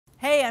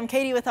Hey, I'm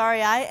Katie with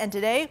REI, and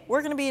today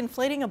we're going to be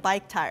inflating a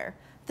bike tire.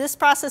 This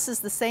process is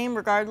the same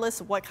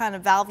regardless of what kind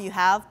of valve you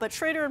have, but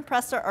Schrader and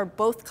Presta are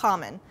both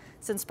common.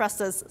 Since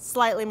Presta is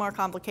slightly more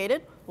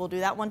complicated, we'll do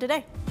that one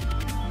today.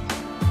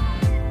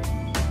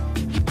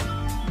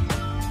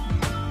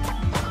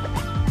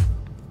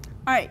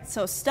 All right,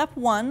 so step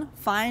one,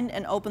 find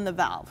and open the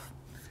valve.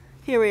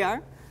 Here we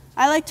are.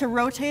 I like to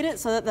rotate it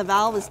so that the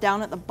valve is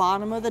down at the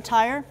bottom of the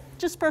tire.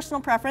 Just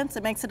personal preference.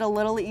 It makes it a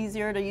little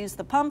easier to use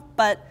the pump,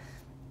 but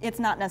it's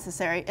not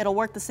necessary. It'll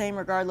work the same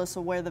regardless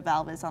of where the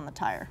valve is on the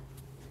tire.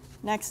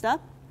 Next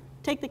up,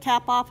 take the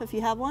cap off if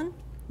you have one.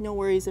 No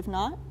worries if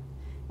not.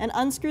 And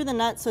unscrew the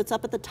nut so it's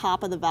up at the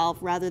top of the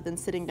valve rather than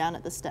sitting down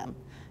at the stem.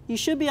 You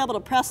should be able to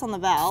press on the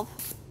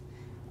valve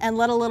and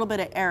let a little bit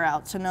of air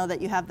out to know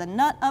that you have the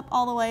nut up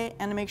all the way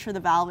and to make sure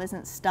the valve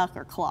isn't stuck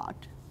or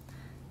clogged.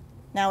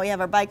 Now we have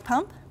our bike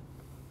pump.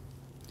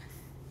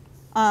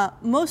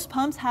 Most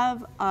pumps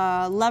have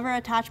a lever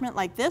attachment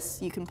like this.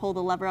 You can pull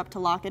the lever up to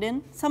lock it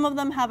in. Some of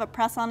them have a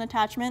press-on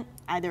attachment.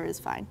 Either is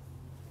fine.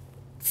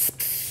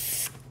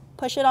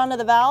 Push it onto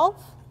the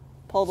valve,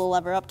 pull the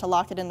lever up to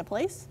lock it into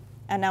place,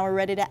 and now we're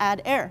ready to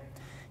add air.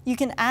 You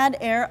can add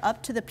air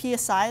up to the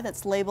PSI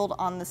that's labeled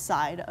on the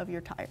side of your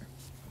tire.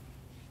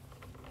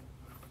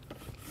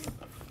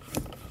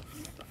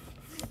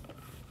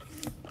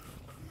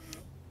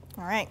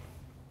 All right.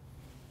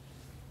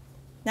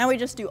 Now we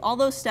just do all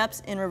those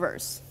steps in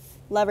reverse.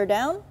 Lever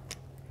down,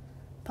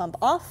 pump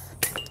off.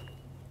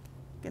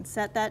 You can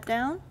set that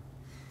down.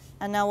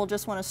 And now we'll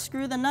just want to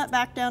screw the nut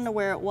back down to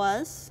where it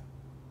was.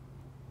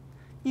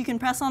 You can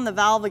press on the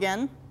valve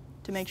again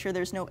to make sure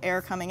there's no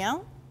air coming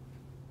out.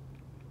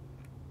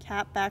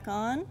 Cap back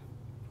on,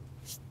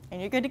 and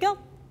you're good to go.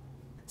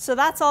 So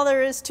that's all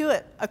there is to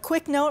it. A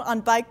quick note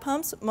on bike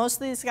pumps, most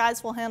of these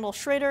guys will handle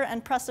Schrader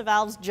and Presta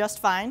valves just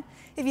fine.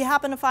 If you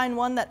happen to find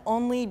one that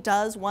only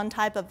does one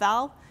type of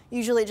valve,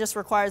 usually it just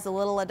requires a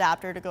little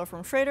adapter to go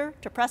from Schrader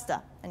to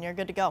Presta, and you're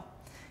good to go.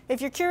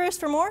 If you're curious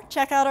for more,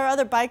 check out our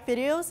other bike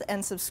videos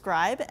and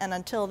subscribe, and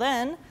until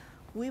then,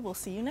 we will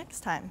see you next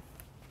time.